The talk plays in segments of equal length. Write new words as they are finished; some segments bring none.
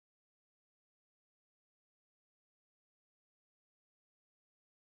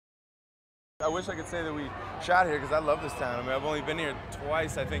I wish I could say that we shot here because I love this town. I mean, I've only been here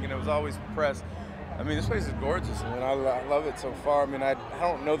twice, I think, and it was always pressed. I mean, this place is gorgeous. I mean, I love it so far. I mean, I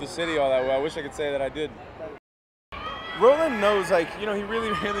don't know the city all that well. I wish I could say that I did. Roland knows, like, you know, he really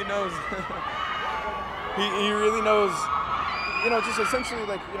knows. he really knows, you know, just essentially,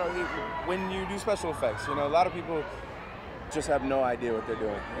 like, you know, when you do special effects, you know, a lot of people just have no idea what they're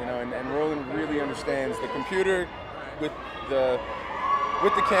doing, you know, and Roland really understands the computer with the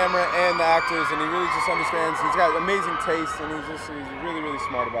camera and the actors, and he really just understands. He's got amazing taste, and he's really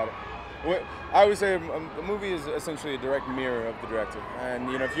smart about it. I always say a movie is essentially a direct mirror of the director,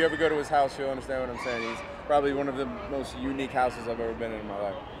 and you know, if you ever go to his house, you'll understand what I'm saying. He's probably one of the most unique houses I've ever been in my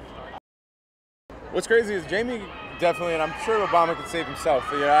life. What's crazy is Jamie definitely, and I'm sure Obama could save himself.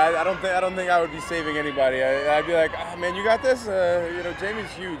 You know, I don't think I would be saving anybody. I'd be like, oh, man, you got this. You know, Jamie's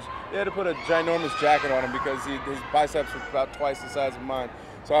huge. They had to put a ginormous jacket on him because his biceps were about twice the size of mine.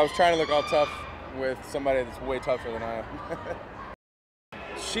 So I was trying to look all tough with somebody that's way tougher than I am.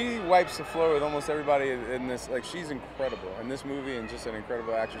 She wipes the floor with almost everybody in this. Like, she's incredible in this movie, and just an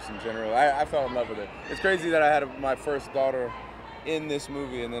incredible actress in general. I fell in love with her. It's crazy that I had my first daughter in this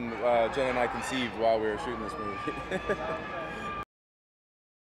movie, and then Jen and I conceived while we were shooting this movie.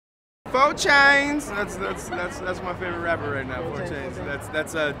 4 Chainz. That's my favorite rapper right now. 4 Chainz.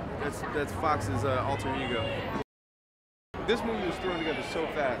 That's Fox's alter ego. This movie was thrown together so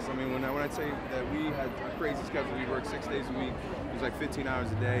fast. I mean, when I say that we had a crazy schedule, we worked 6 days a week. It was like 15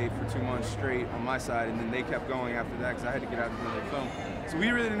 hours a day for 2 months straight on my side, and then they kept going after that because I had to get out and do their film. So we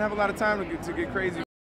really didn't have a lot of time to get crazy.